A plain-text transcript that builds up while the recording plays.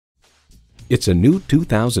It's a new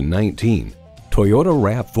 2019 Toyota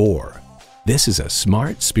RAV4. This is a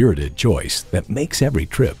smart, spirited choice that makes every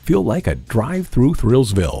trip feel like a drive through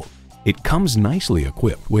Thrillsville. It comes nicely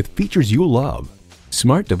equipped with features you love: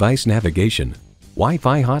 smart device navigation,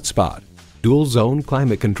 Wi-Fi hotspot, dual zone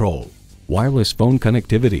climate control, wireless phone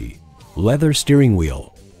connectivity, leather steering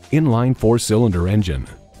wheel, inline 4-cylinder engine,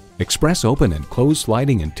 express open and closed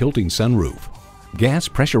sliding and tilting sunroof, gas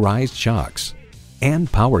pressurized shocks,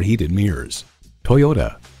 and power heated mirrors.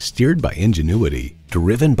 Toyota, steered by ingenuity,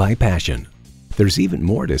 driven by passion. There's even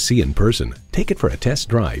more to see in person. Take it for a test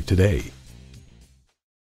drive today.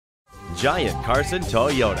 Giant Carson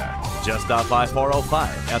Toyota, just off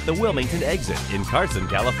I-405 at the Wilmington exit in Carson,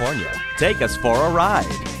 California. Take us for a ride.